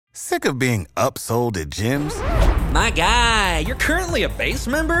Sick of being upsold at gyms? My guy, you're currently a base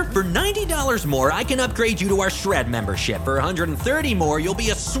member? For $90 more, I can upgrade you to our Shred membership. For $130 more, you'll be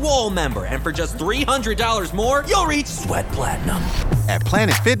a Swole member. And for just $300 more, you'll reach Sweat Platinum. At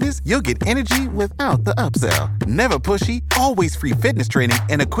Planet Fitness, you'll get energy without the upsell. Never pushy, always free fitness training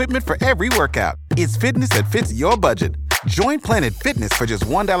and equipment for every workout. It's fitness that fits your budget. Join Planet Fitness for just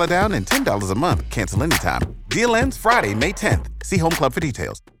 $1 down and $10 a month. Cancel anytime. Deal ends Friday, May 10th. See Home Club for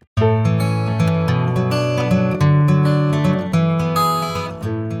details.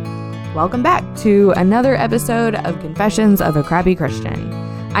 Welcome back to another episode of Confessions of a Crappy Christian.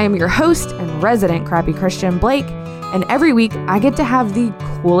 I am your host and resident crappy Christian, Blake, and every week I get to have the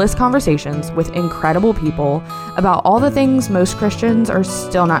coolest conversations with incredible people about all the things most Christians are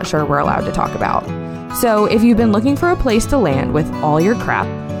still not sure we're allowed to talk about. So if you've been looking for a place to land with all your crap,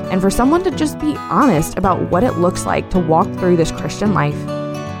 and for someone to just be honest about what it looks like to walk through this Christian life,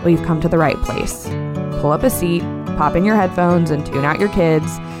 well, you've come to the right place. Pull up a seat, pop in your headphones, and tune out your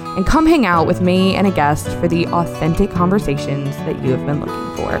kids, and come hang out with me and a guest for the authentic conversations that you have been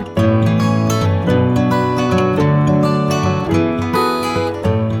looking for.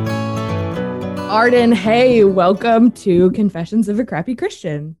 Arden, hey, welcome to Confessions of a Crappy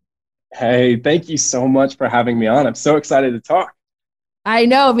Christian. Hey, thank you so much for having me on. I'm so excited to talk. I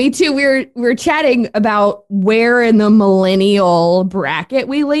know, me too. We're chatting about where in the millennial bracket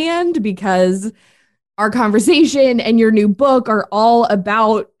we land, because our conversation and your new book are all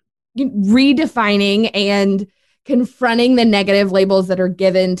about redefining and confronting the negative labels that are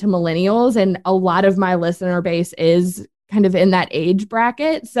given to millennials. And a lot of my listener base is kind of in that age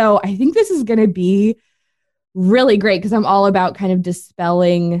bracket. So I think this is going to be really great because I'm all about kind of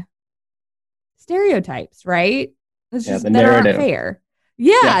dispelling stereotypes, right? It's just that aren't fair.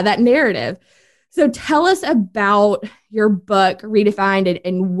 Yeah, that narrative. So tell us about your book, Redefined,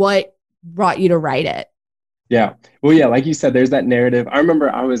 and what brought you to write it. Yeah. Well, yeah, like you said, there's that narrative. I remember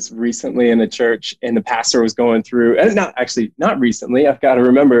I was recently in a church and the pastor was going through, and not recently, I've got to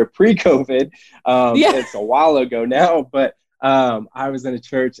remember pre-COVID. It's a while ago now, but I was in a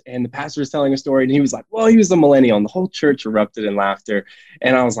church and the pastor was telling a story and he was like, well, he was a millennial, and the whole church erupted in laughter.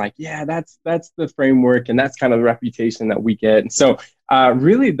 And I was like, yeah, that's the framework. And that's kind of the reputation that we get. And so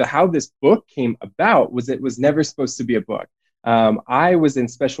really how this book came about was it was never supposed to be a book. I was in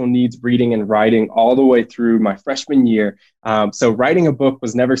special needs reading and writing all the way through my freshman year. So writing a book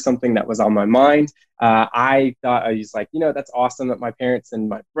was never something that was on my mind. I thought, I was like, that's awesome that my parents and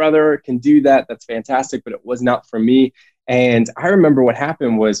my brother can do that. That's fantastic, but it was not for me. And I remember what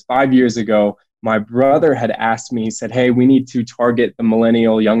happened was 5 years ago, my brother had asked me, he said, hey, we need to target the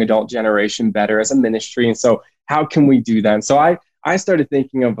millennial young adult generation better as a ministry. And so how can we do that? And so I started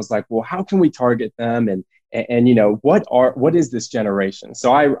thinking of, was like, well, how can we target them? And what is this generation?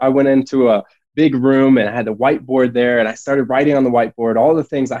 So I went into a big room and I had the whiteboard there and I started writing on the whiteboard all the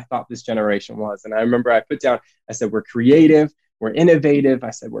things I thought this generation was. And I remember I put down, I said, we're creative, we're innovative. I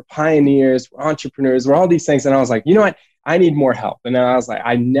said, we're pioneers, we're entrepreneurs, we're all these things. And I was like, you know what? I need more help. And then I was like,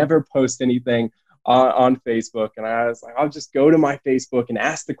 I never post anything on Facebook. And I was like, I'll just go to my Facebook and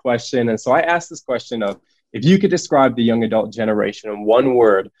ask the question. And so I asked this question of, if you could describe the young adult generation in one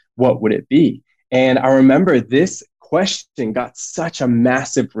word, what would it be? And I remember this question got such a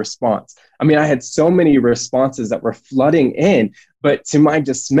massive response. I mean, I had so many responses that were flooding in, but to my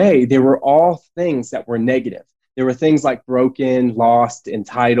dismay, they were all things that were negative. There were things like broken, lost,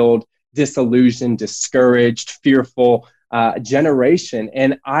 entitled, disillusioned, discouraged, fearful generation.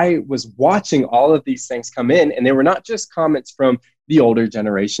 And I was watching all of these things come in, and they were not just comments from the older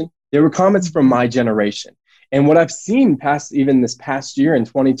generation. They were comments from my generation. And what I've seen even this past year in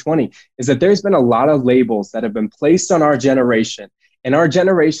 2020 is that there's been a lot of labels that have been placed on our generation. And our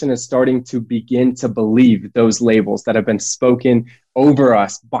generation is starting to begin to believe those labels that have been spoken over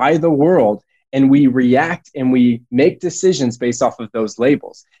us by the world. And we react and we make decisions based off of those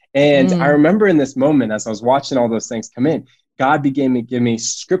labels. And I remember in this moment, as I was watching all those things come in, God began to give me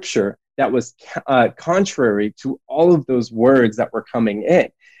scripture that was contrary to all of those words that were coming in.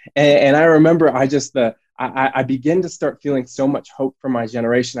 And I remember I began to start feeling so much hope for my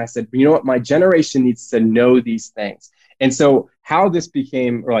generation. I said, you know what? My generation needs to know these things. And so how this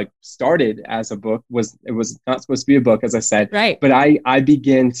became started as a book it was not supposed to be a book, as I said, right. But I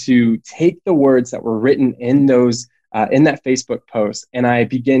began to take the words that were written in those in that Facebook post, and I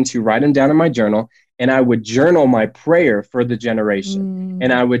began to write them down in my journal, and I would journal my prayer for the generation.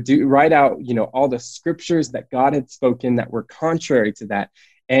 And I would write out, all the scriptures that God had spoken that were contrary to that.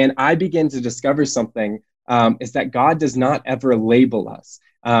 And I began to discover something, is that God does not ever label us.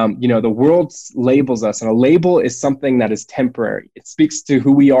 The world labels us, and a label is something that is temporary. It speaks to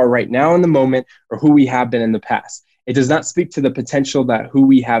who we are right now in the moment or who we have been in the past. It does not speak to the potential that who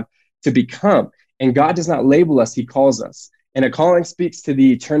we have to become. And God does not label us, he calls us. And a calling speaks to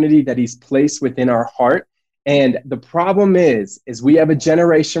the eternity that he's placed within our heart. And the problem is we have a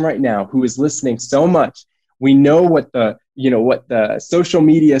generation right now who is listening so much. We know what the social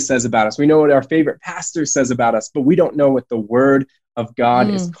media says about us. We know what our favorite pastor says about us, but we don't know what the word of God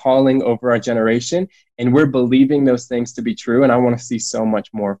is calling over our generation. And we're believing those things to be true. And I want to see so much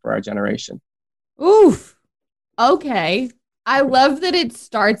more for our generation. Oof. Okay. I love that it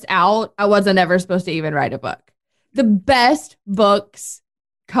starts out, I wasn't ever supposed to even write a book. The best books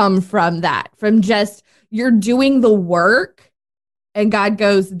come from that, from just you're doing the work and God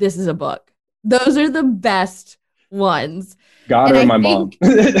goes, this is a book. Those are the best ones. God or my mom.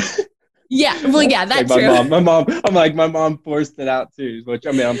 Yeah, well, yeah, that's like true. My mom forced it out too, which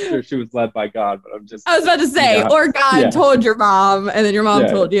I mean, I'm sure she was led by God, but I was about to say, or God told your mom and then your mom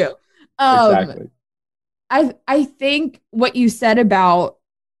told you. Exactly. I think what you said about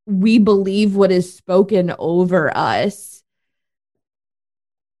we believe what is spoken over us,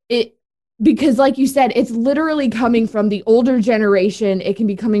 because like you said, it's literally coming from the older generation. It can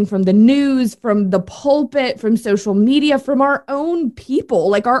be coming from the news, from the pulpit, from social media, from our own people,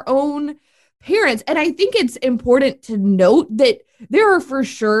 like our own parents. And I think it's important to note that there are for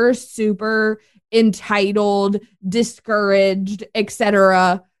sure super entitled, discouraged,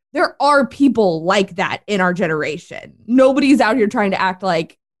 etc. There are people like that in our generation. Nobody's out here trying to act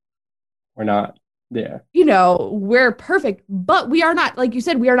like we're not. Yeah. We're perfect, but we are not, like you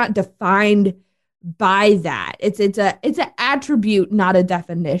said, we are not defined by that. It's an attribute, not a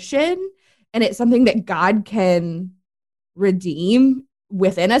definition. And it's something that God can redeem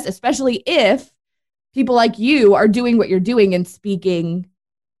within us, especially if people like you are doing what you're doing and speaking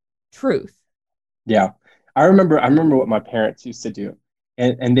truth. Yeah. I remember what my parents used to do.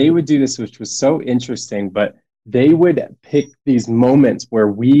 And they would do this, which was so interesting, but they would pick these moments where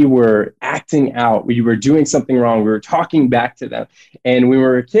we were acting out, we were doing something wrong, we were talking back to them. And when we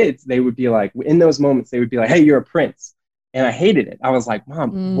were kids, they would be like, in those moments, they would be like, hey, you're a prince. And I hated it. I was like,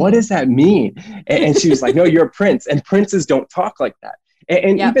 Mom, what does that mean? And she was like, no, you're a prince. And princes don't talk like that.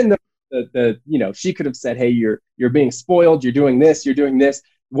 And even though she could have said, hey, you're being spoiled, you're doing this.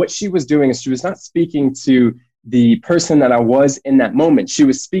 What she was doing is she was not speaking to the person that I was in that moment. She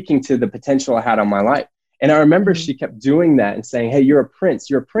was speaking to the potential I had on my life. And I remember she kept doing that and saying, hey, you're a prince.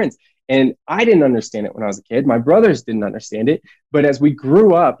 And I didn't understand it when I was a kid. My brothers didn't understand it. But as we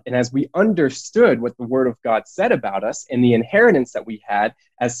grew up and as we understood what the word of God said about us and the inheritance that we had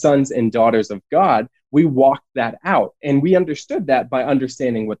as sons and daughters of God, we walked that out. And we understood that by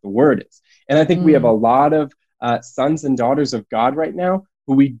understanding what the word is. And I think we have a lot of sons and daughters of God right now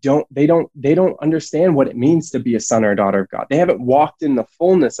who they don't understand what it means to be a son or a daughter of God. They haven't walked in the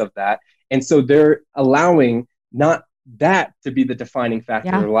fullness of that. And so they're allowing not that to be the defining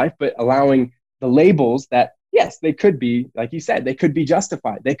factor of their life, but allowing the labels that, yes, they could be, like you said, they could be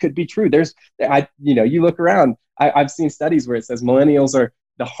justified. They could be true. You look around, I've seen studies where it says millennials are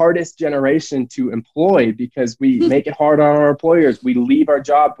the hardest generation to employ because we make it hard on our employers. We leave our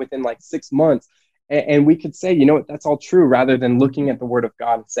job within like 6 months. And we could say, you know what, that's all true, rather than looking at the word of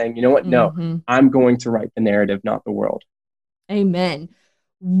God and saying, you know what, no, I'm going to write the narrative, not the world. Amen.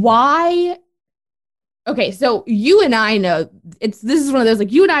 Why? Okay, so you and I know this is one of those,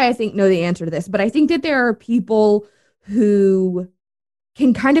 like, you and I think know the answer to this, but I think that there are people who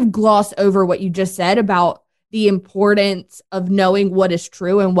can kind of gloss over what you just said about the importance of knowing what is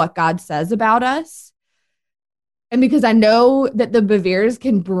true and what God says about us. And because I know that the Beveres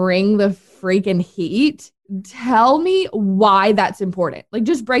can bring the freaking heat, tell me why that's important. Like,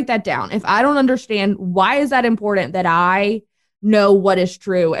 just break that down. If I don't understand, why is that important that I know what is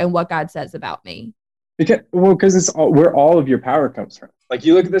true and what God says about me? Because it's where all of your power comes from. Like,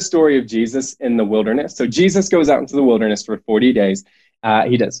 you look at the story of Jesus in the wilderness. So Jesus goes out into the wilderness for 40 days.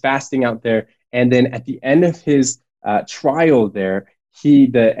 He does fasting out there. And then at the end of his trial there,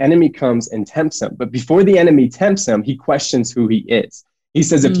 the enemy comes and tempts him. But before the enemy tempts him, he questions who he is. He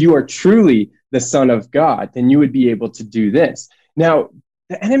says, if you are truly the Son of God, then you would be able to do this. Now,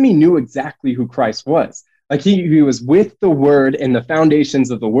 the enemy knew exactly who Christ was. Like, he was with the word in the foundations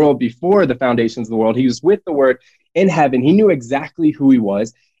of the world. Before the foundations of the world, he was with the word in heaven. He knew exactly who he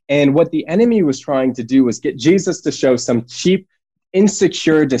was. And what the enemy was trying to do was get Jesus to show some cheap,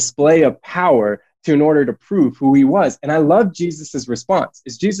 insecure display of power in order to prove who he was. And I love Jesus's response.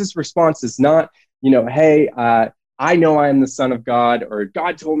 Jesus' response is not, hey, I know I am the Son of God, or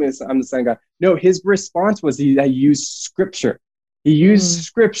God told me I'm the Son of God. No, his response was he used scripture. He used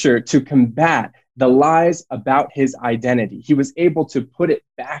scripture to combat the lies about his identity. He was able to put it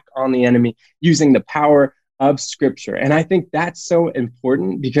back on the enemy using the power of scripture. And I think that's so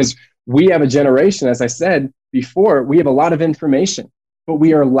important because we have a generation, as I said before, we have a lot of information, but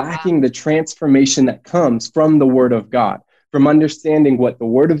we are lacking the transformation that comes from the word of God, from understanding what the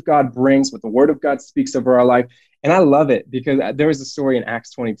word of God brings, what the word of God speaks over our life. And I love it because there was a story in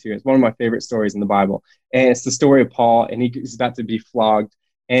Acts 22. It's one of my favorite stories in the Bible. And it's the story of Paul, and he's about to be flogged.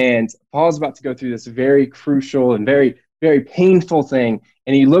 And Paul's about to go through this very crucial and very, very painful thing.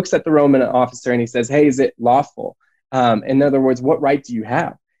 And he looks at the Roman officer and he says, hey, is it lawful? In other words, what right do you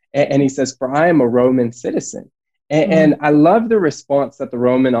have? And he says, for I am a Roman citizen. And I love the response that the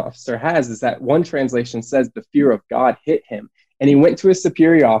Roman officer has is that one translation says the fear of God hit him. And he went to his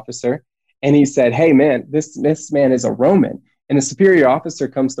superior officer and he said, hey, man, this man is a Roman. And the superior officer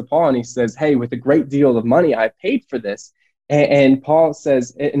comes to Paul and he says, hey, with a great deal of money, I paid for this. And Paul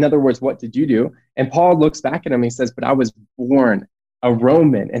says, in other words, what did you do? And Paul looks back at him and he says, but I was born a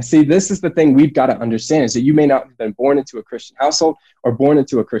Roman. And see, this is the thing we've got to understand is that you may not have been born into a Christian household or born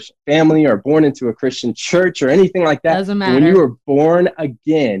into a Christian family or born into a Christian church or anything like that. Doesn't matter. When you were born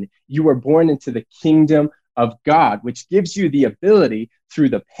again, you were born into the kingdom of God, which gives you the ability through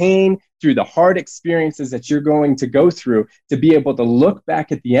the pain, through the hard experiences that you're going to go through, to be able to look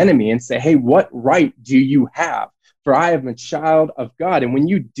back at the enemy and say, hey, what right do you have? For I am a child of God. And when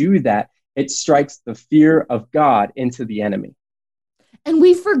you do that, it strikes the fear of God into the enemy. And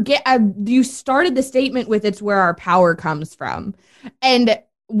we forget, you started the statement with it's where our power comes from. And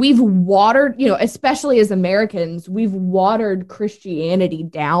we've watered, especially as Americans, we've watered Christianity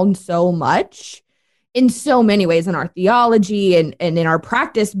down so much in so many ways in our theology and in our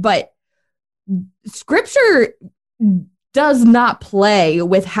practice. But scripture does not play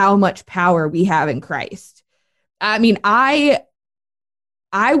with how much power we have in Christ. I mean, I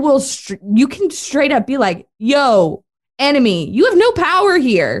will, you can straight up be like, yo, enemy, you have no power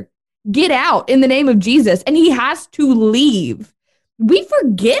here. Get out in the name of Jesus. And he has to leave. We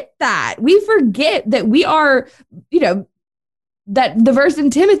forget that. We forget that we are, that the verse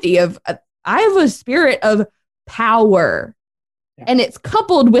in Timothy of, I have a spirit of power. And it's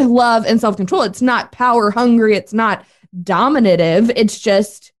coupled with love and self-control. It's not power hungry. It's not dominative. It's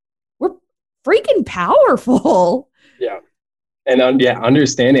just, we're freaking powerful. Yeah. And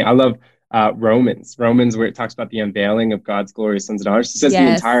understanding. I love Romans where it talks about the unveiling of God's glorious sons and daughters. It says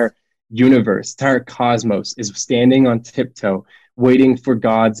the entire universe, entire cosmos is standing on tiptoe, waiting for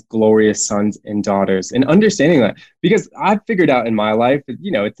God's glorious sons and daughters. And understanding that, because I've figured out in my life,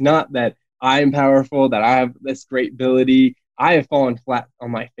 it's not that I am powerful, that I have this great ability. I have fallen flat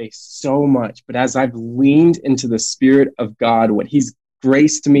on my face so much. But as I've leaned into the Spirit of God, what he's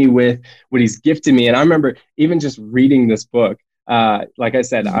graced me with, what he's gifted me. And I remember even just reading this book, like I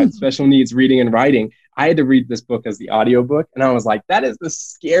said, I have special needs reading and writing. I had to read this book as the audiobook. And I was like, that is the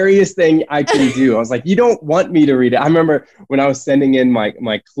scariest thing I can do. I was like, you don't want me to read it. I remember when I was sending in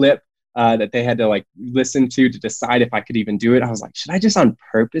my clip that they had to listen to decide if I could even do it. I was like, should I just on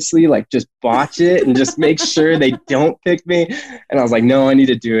purposely just botch it and just make sure they don't pick me? And I was like, no, I need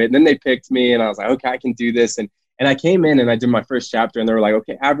to do it. And then they picked me and I was like, okay, I can do this. And I came in and I did my first chapter and they were like,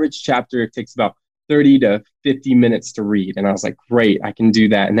 okay, average chapter takes about 30 to 50 minutes to read. And I was like, great, I can do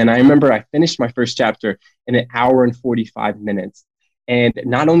that. And then I remember I finished my first chapter in an hour and 45 minutes. And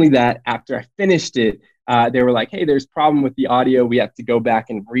not only that, after I finished it, they were like, hey, there's a problem with the audio. We have to go back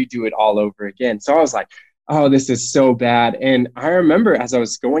and redo it all over again. So I was like, oh, this is so bad. And I remember as I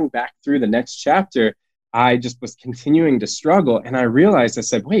was going back through the next chapter, I just was continuing to struggle. And I realized, I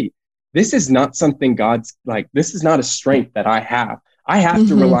said, wait, this is not something this is not a strength that I have. I have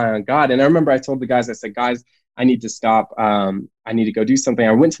to rely on God. And I remember I told the guys, I said, guys, I need to stop. I need to go do something.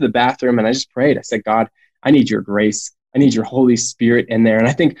 I went to the bathroom and I just prayed. I said, God, I need your grace. I need your Holy Spirit in there. And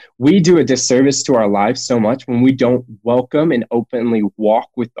I think we do a disservice to our lives so much when we don't welcome and openly walk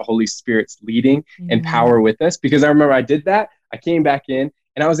with the Holy Spirit's leading and power with us. Because I remember I did that. I came back in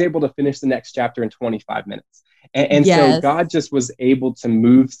and I was able to finish the next chapter in 25 minutes. And so God just was able to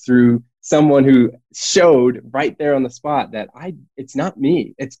move through someone who showed right there on the spot that it's not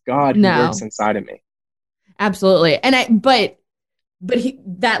me, it's God who works inside of me. Absolutely. And but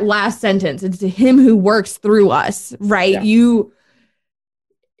that last sentence, it's him who works through us, right? Yeah.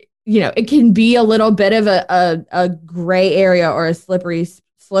 It can be a little bit of a gray area or a slippery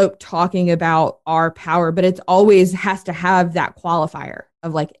slope talking about our power, but it's always has to have that qualifier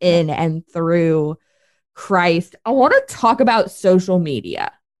of in and through Christ. I want to talk about social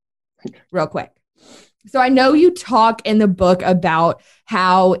media real quick. So I know you talk in the book about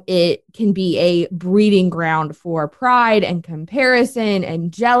how it can be a breeding ground for pride and comparison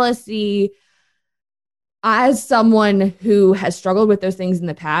and jealousy. As someone who has struggled with those things in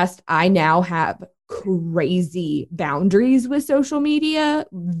the past, I now have crazy boundaries with social media,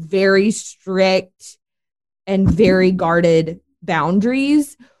 very strict and very guarded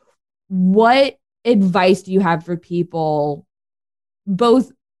boundaries. What advice do you have for people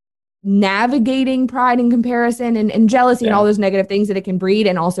both navigating pride and comparison and jealousy and all those negative things that it can breed,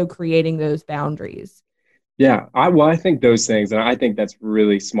 and also creating those boundaries? Yeah, I think those things, and I think that's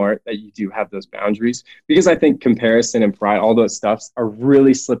really smart that you do have those boundaries, because I think comparison and pride, all those stuffs are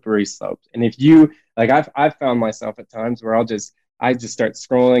really slippery slopes. And if you like, I've found myself at times where I just start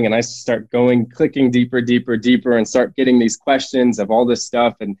scrolling and I start clicking deeper, and start getting these questions of all this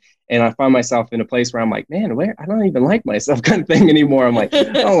stuff. And I find myself in a place where I'm like, man, I don't even like myself kind of thing anymore. I'm like, I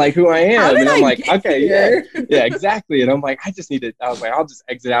don't like who I am. And I'm like, okay, yeah, exactly. And I'm like, I was like, I'll just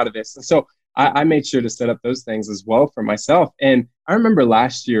exit out of this. And so I made sure to set up those things as well for myself. And I remember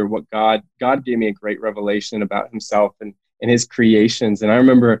last year what God gave me a great revelation about himself and his creations. And I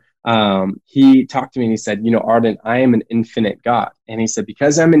remember he talked to me and he said, Arden, I am an infinite God. And he said,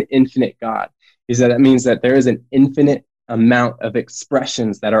 because I'm an infinite God, he said, that means that there is an infinite amount of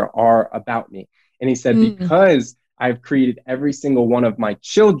expressions that are about me. And he said, because I've created every single one of my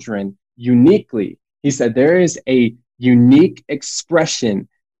children uniquely, he said, there is a unique expression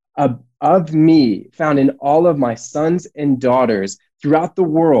of me found in all of my sons and daughters throughout the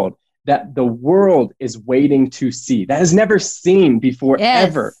world that the world is waiting to see, that has never seen before,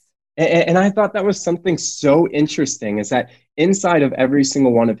 ever. And I thought that was something so interesting, is that inside of every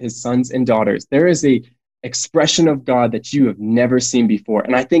single one of his sons and daughters, there is a expression of God that you have never seen before.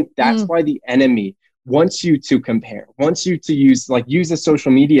 And I think that's why the enemy wants you to compare, wants you to use the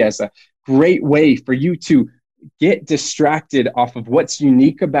social media as a great way for you to get distracted off of what's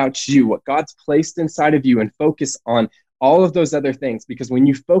unique about you, what God's placed inside of you, and focus on all of those other things. Because when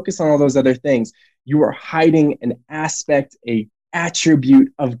you focus on all those other things, you are hiding an aspect, a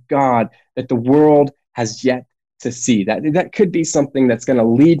attribute of God that the world has yet to see. That could be something that's going to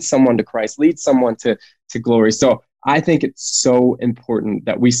lead someone to Christ, lead someone to glory. So I think it's so important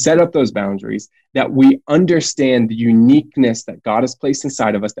that we set up those boundaries, that we understand the uniqueness that God has placed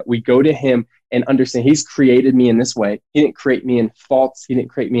inside of us, that we go to him and understand he's created me in this way. He didn't create me in faults. He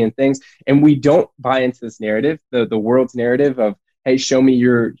didn't create me in things. And we don't buy into this narrative, the world's narrative of, hey, show me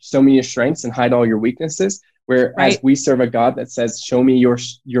your strengths and hide all your weaknesses. Whereas we serve a God that says, show me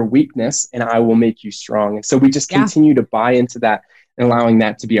your weakness and I will make you strong. And so we just continue to buy into that and allowing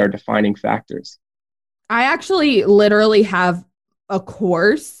that to be our defining factors. I actually literally have a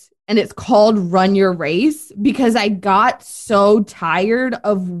course and it's called Run Your Race, because I got so tired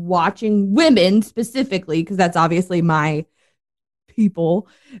of watching women specifically, because that's obviously my people,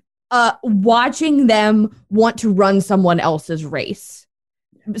 watching them want to run someone else's race,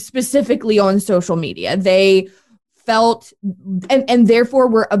 specifically on social media. They felt, and therefore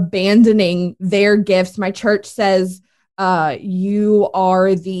were abandoning their gifts. My church says, you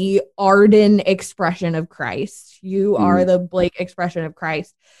are the Arden expression of Christ. You are the Blake expression of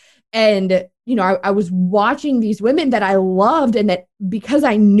Christ. And, I was watching these women that I loved, and that because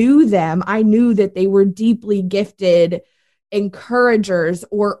I knew them, I knew that they were deeply gifted encouragers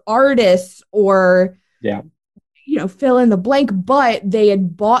or artists or, fill in the blank, but they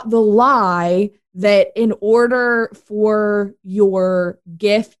had bought the lie that in order for your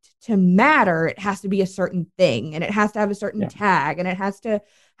gift to matter, it has to be a certain thing, and it has to have a certain tag, and it has to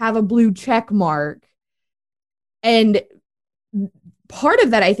have a blue check mark. And part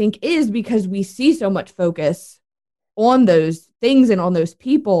of that, I think, is because we see so much focus on those things and on those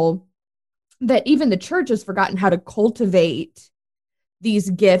people that even the church has forgotten how to cultivate these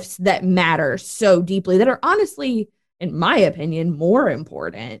gifts that matter so deeply, that are honestly, in my opinion, more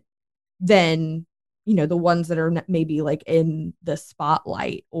important than the ones that are maybe like in the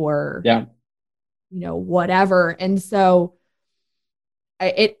spotlight or, whatever. And so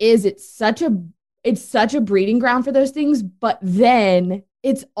it's such a breeding ground for those things, but then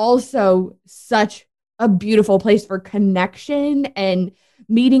it's also such a beautiful place for connection and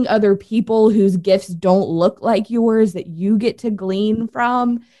meeting other people whose gifts don't look like yours, that you get to glean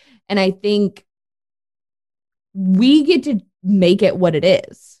from. And I think we get to make it what it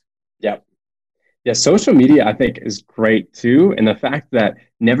is. Yeah. Yeah, social media, I think, is great too. And the fact that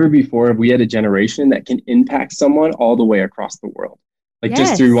never before have we had a generation that can impact someone all the way across the world.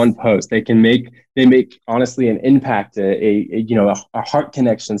 Just through one post, they make honestly an impact, a heart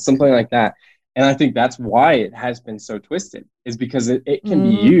connection, something like that. And I think that's why it has been so twisted, is because it can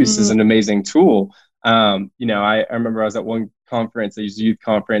be used as an amazing tool. I remember I was at one conference, a youth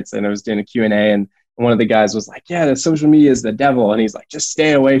conference, and I was doing a Q&A, and one of the guys was like, yeah, the social media is the devil. And he's like, just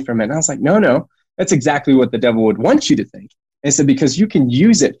stay away from it. And I was like, no, that's exactly what the devil would want you to think. And so because you can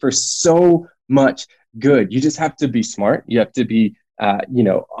use it for so much good, you just have to be smart. You have to be,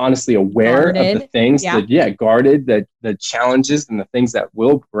 honestly aware guarded. Of the things guarded, the challenges and the things that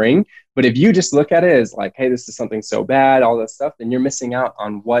will bring. But if you just look at it as like, hey, this is something so bad, all this stuff, then you're missing out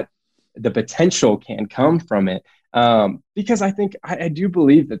on what the potential can come from it. Because I think I do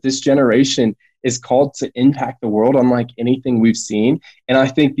believe that this generation is called to impact the world unlike anything we've seen. And I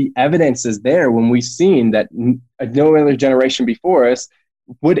think the evidence is there when we've seen that no other generation before us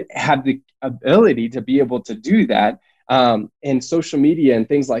would have the ability to be able to do that. And social media and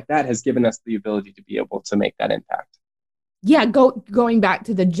things like that has given us the ability to be able to make that impact. Yeah, going back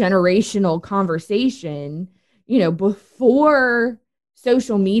to the generational conversation, before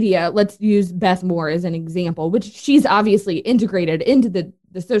social media, let's use Beth Moore as an example, which she's obviously integrated into the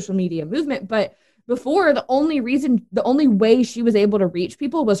social media movement. But before, the only way she was able to reach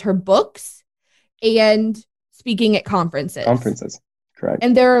people was her books and speaking at conferences. Correct.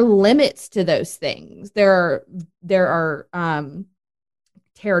 And there are limits to those things. There are not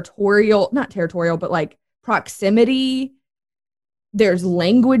territorial, but like proximity. There's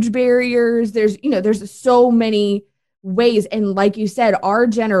language barriers. There's so many ways. And like you said, our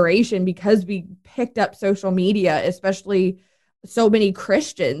generation, because we picked up social media, especially so many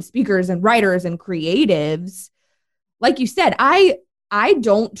Christian speakers and writers and creatives, like you said, I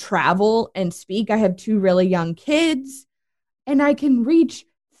don't travel and speak. I have 2 really young kids, and I can reach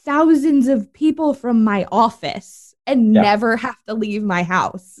thousands of people from my office and never have to leave my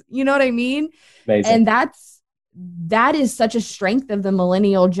house. You know what I mean? Amazing. And that is such a strength of the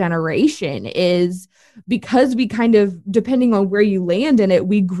millennial generation, is because we kind of, depending on where you land in it,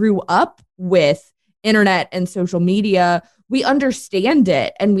 we grew up with internet and social media. We understand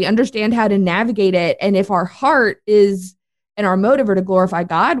it and we understand how to navigate it. And if our heart is and our motive are to glorify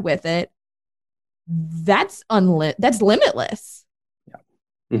God with it, that's limitless. Yeah.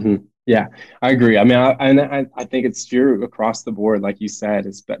 Mm-hmm. Yeah, I agree. I mean, I think it's true across the board, like you said.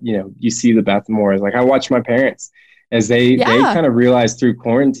 You see the Beth Moores. Like I watch my parents as they kind of realized through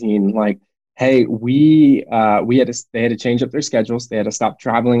quarantine, like, hey, they had to change up their schedules. They had to stop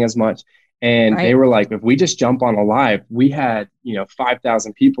traveling as much. And They were like, if we just jump on a live, we had,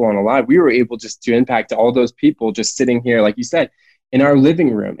 5,000 people on a live. We were able just to impact all those people just sitting here, like you said, in our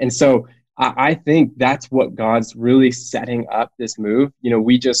living room. And so I think that's what God's really setting up this move.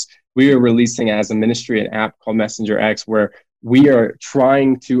 We are releasing as a ministry an app called Messenger X, where we are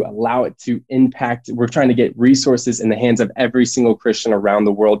trying to allow it to impact. We're trying to get resources in the hands of every single Christian around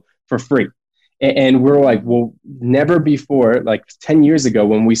the world for free. And we're like, well, never before, like 10 years ago,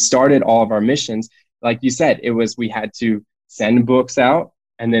 when we started all of our missions, like you said, we had to send books out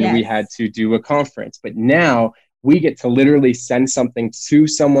and then we had to do a conference. But now we get to literally send something to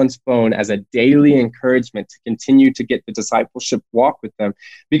someone's phone as a daily encouragement to continue to get the discipleship walk with them.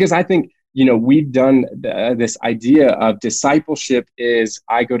 Because I think, we've done this idea of discipleship is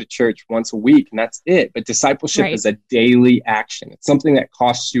I go to church once a week and that's it. But discipleship is a daily action. It's something that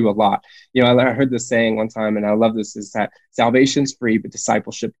costs you a lot. I heard this saying one time, and I love this, is that salvation's free, but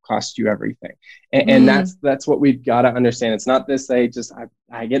discipleship costs you everything. And that's what we've got to understand. It's not this,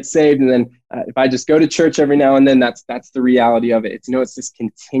 I get saved, and then if I just go to church every now and then, that's the reality of it. It's this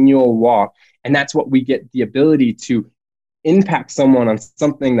continual walk. And that's what we get the ability to impact someone on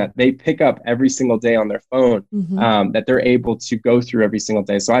something that they pick up every single day on their phone, that they're able to go through every single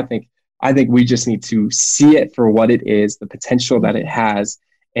day. So I think we just need to see it for what it is, the potential that it has,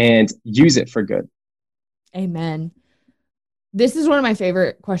 and use it for good. Amen. This is one of my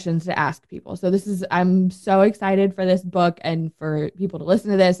favorite questions to ask people. So I'm so excited for this book and for people to listen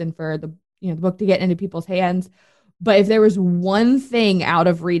to this and for the book to get into people's hands. But if there was one thing out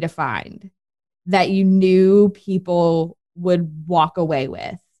of Redefined that you knew people would walk away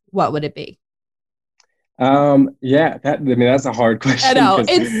with, what would it be? That's a hard question. I know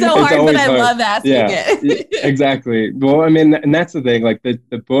it's so hard, but I love asking it. Exactly. Well, I mean, and that's the thing, like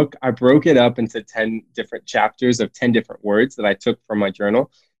the book, I broke it up into 10 different chapters of 10 different words that I took from my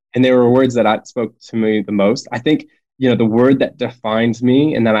journal. And they were words that spoke to me the most. I think, the word that defines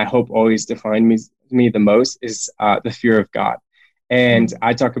me and that I hope always defines me the most is the fear of God. And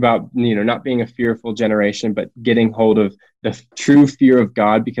I talk about, not being a fearful generation, but getting hold of the true fear of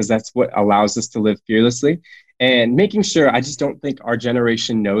God, because that's what allows us to live fearlessly, and making sure. I just don't think our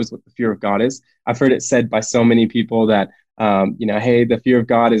generation knows what the fear of God is. I've heard it said by so many people that, hey, the fear of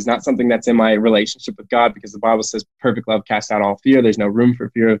God is not something that's in my relationship with God, because the Bible says perfect love casts out all fear. There's no room for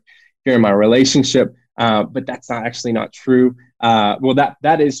fear. fear in my relationship. But that's not true. Well,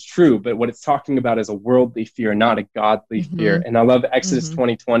 that is true. But what it's talking about is a worldly fear, not a godly fear. And I love Exodus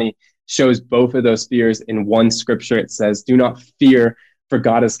 20:20 shows both of those fears in one scripture. It says, "Do not fear, for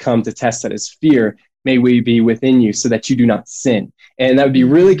God has come to test that his fear may we be within you so that you do not sin." And that would be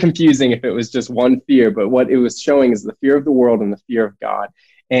really confusing if it was just one fear. But what it was showing is the fear of the world and the fear of God.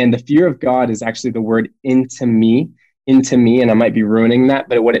 And the fear of God is actually the word into me, and I might be ruining that,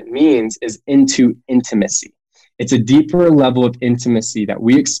 but what it means is into intimacy. It's a deeper level of intimacy that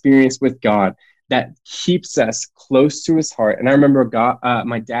we experience with God that keeps us close to his heart. And I remember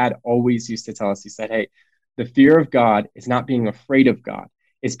my dad always used to tell us, he said, "Hey, the fear of God is not being afraid of God.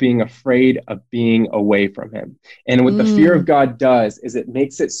 It's being afraid of being away from him." And what the fear of God does is it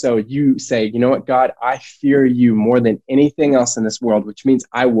makes it so you say, "You know what, God, I fear you more than anything else in this world, which means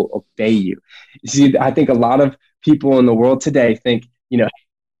I will obey you." You see, I think a lot of people in the world today think,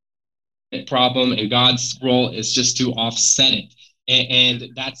 problem and God's role is just to offset it. And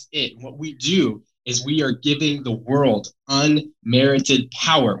that's it. What we do is we are giving the world unmerited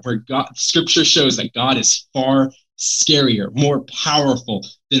power, where scripture shows that God is far scarier, more powerful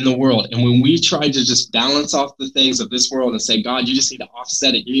than the world. And when we try to just balance off the things of this world and say, "God, you just need to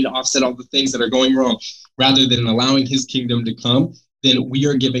offset it. You need to offset all the things that are going wrong," rather than allowing his kingdom to come, then we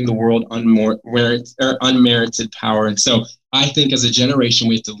are giving the world unmerited power. And so I think as a generation,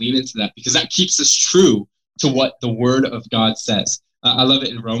 we have to lean into that, because that keeps us true to what the word of God says. I love it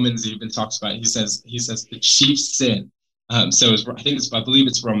in Romans, it even talks about it. He says the chief sin. I believe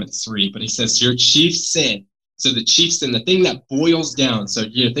it's Romans 3, but he says your chief sin. So the chief sin, the thing that boils down. So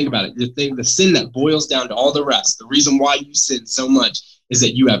think about it. The sin that boils down to all the rest. The reason why you sin so much is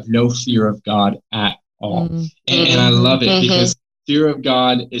that you have no fear of God at all. And I love it because fear of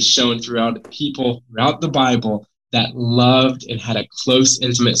God is shown throughout the Bible that loved and had a close,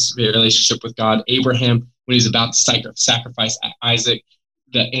 intimate relationship with God. Abraham, when he's about to sacrifice Isaac,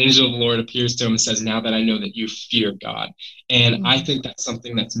 the angel of the Lord appears to him and says, "Now that I know that you fear God." And I think that's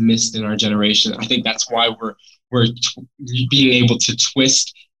something that's missed in our generation. I think that's why we're being able to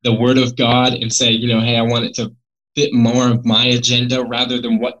twist the word of God and say, "Hey, I want it to fit more of my agenda," rather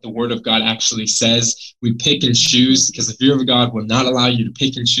than what the word of God actually says. We pick and choose, because the fear of God will not allow you to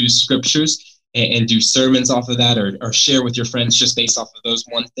pick and choose scriptures and do sermons off of that, or share with your friends just based off of those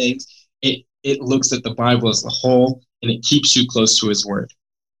one things. It looks at the Bible as a whole, and it keeps you close to his word.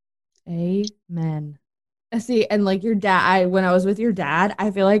 Amen. See, and like your dad, when I was with your dad,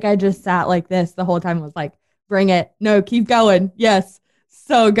 I feel like I just sat like this the whole time. I was like, "Bring it. No, keep going. Yes."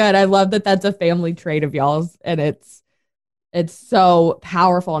 So good. I love that that's a family trait of y'all's, and it's so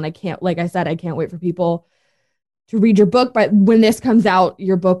powerful. And I can't wait for people to read your book. But when this comes out,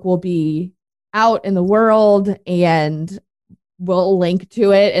 your book will be out in the world, and we'll link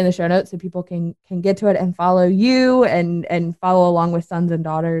to it in the show notes so people can get to it and follow you and follow along with Sons and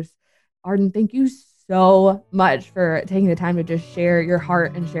Daughters. Arden, thank you so much for taking the time to just share your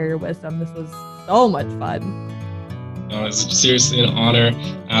heart and share your wisdom. This was so much fun. No, it's seriously an honor.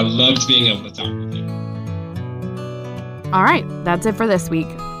 I loved being able to talk with you. All right, that's it for this week.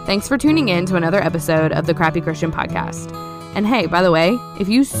 Thanks for tuning in to another episode of the Crappy Christian Podcast. And hey, by the way, if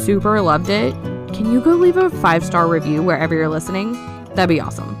you super loved it, can you go leave a 5-star review wherever you're listening? That'd be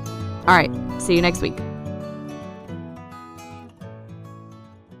awesome. All right, see you next week.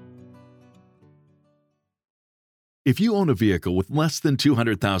 If you own a vehicle with less than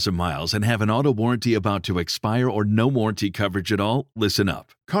 200,000 miles and have an auto warranty about to expire or no warranty coverage at all, listen up.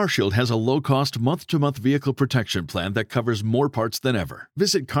 CarShield has a low-cost month-to-month vehicle protection plan that covers more parts than ever.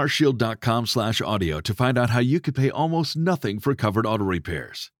 Visit carshield.com/audio to find out how you could pay almost nothing for covered auto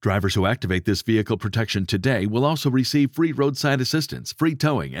repairs. Drivers who activate this vehicle protection today will also receive free roadside assistance, free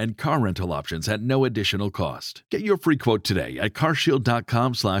towing, and car rental options at no additional cost. Get your free quote today at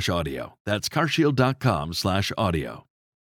carshield.com/audio. That's carshield.com/audio.